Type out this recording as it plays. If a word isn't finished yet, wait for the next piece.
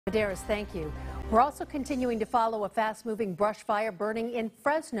Medeiros, thank you. We're also continuing to follow a fast-moving brush fire burning in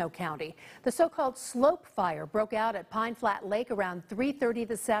Fresno County. The so-called slope fire broke out at Pine Flat Lake around 3:30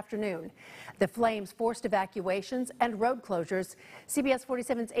 this afternoon. The flames forced evacuations and road closures. CBS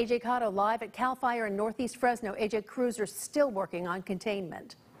 47's AJ Cotto live at CAL FIRE in Northeast Fresno. AJ, crews are still working on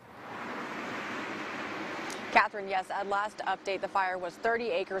containment. Catherine, yes, at last update, the fire was 30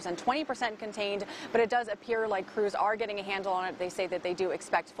 acres and 20% contained, but it does appear like crews are getting a handle on it. They say that they do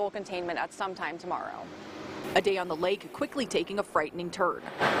expect full containment at some time tomorrow. A day on the lake quickly taking a frightening turn.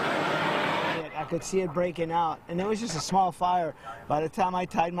 I could see it breaking out, and it was just a small fire. By the time I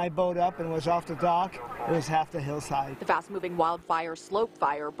tied my boat up and was off the dock, it was half the hillside. The fast-moving wildfire slope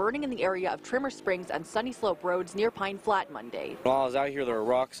fire burning in the area of Trimmer Springs and Sunny Slope roads near Pine Flat Monday. While I was out here, there were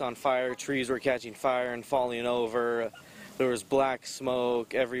rocks on fire, trees were catching fire and falling over. There was black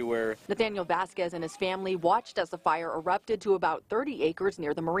smoke everywhere. Nathaniel Vasquez and his family watched as the fire erupted to about 30 acres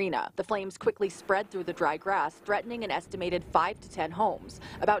near the marina. The flames quickly spread through the dry grass, threatening an estimated 5 to 10 homes.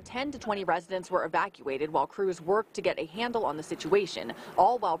 About 10 to 20 residents were evacuated while crews worked to get a handle on the situation,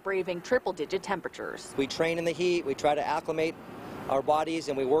 all while braving triple-digit temperatures. We train in the heat, we try to acclimate our bodies,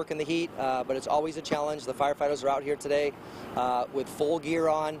 and we work in the heat, but it's always a challenge. The firefighters are out here today with full gear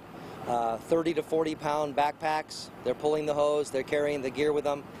on. 30 to 40 pound backpacks. They're pulling the hose, they're carrying the gear with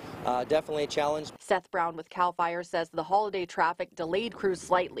them. Definitely a challenge. Seth Brown with CAL FIRE says the holiday traffic delayed crews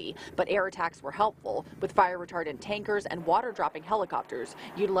slightly, but air attacks were helpful, with fire retardant tankers and water dropping helicopters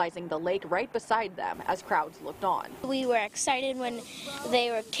utilizing the lake right beside them as crowds looked on. We were excited when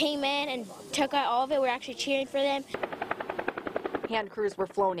they came in and took out all of it. We're actually cheering for them. Hand crews were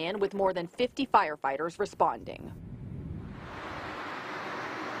flown in with more than 50 firefighters responding.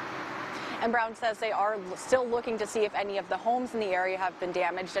 And Brown says they are still looking to see if any of the homes in the area have been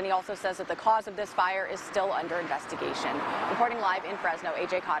damaged, and he also says that the cause of this fire is still under investigation. Reporting live in Fresno,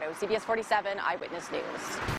 AJ Cotto, CBS 47 Eyewitness News.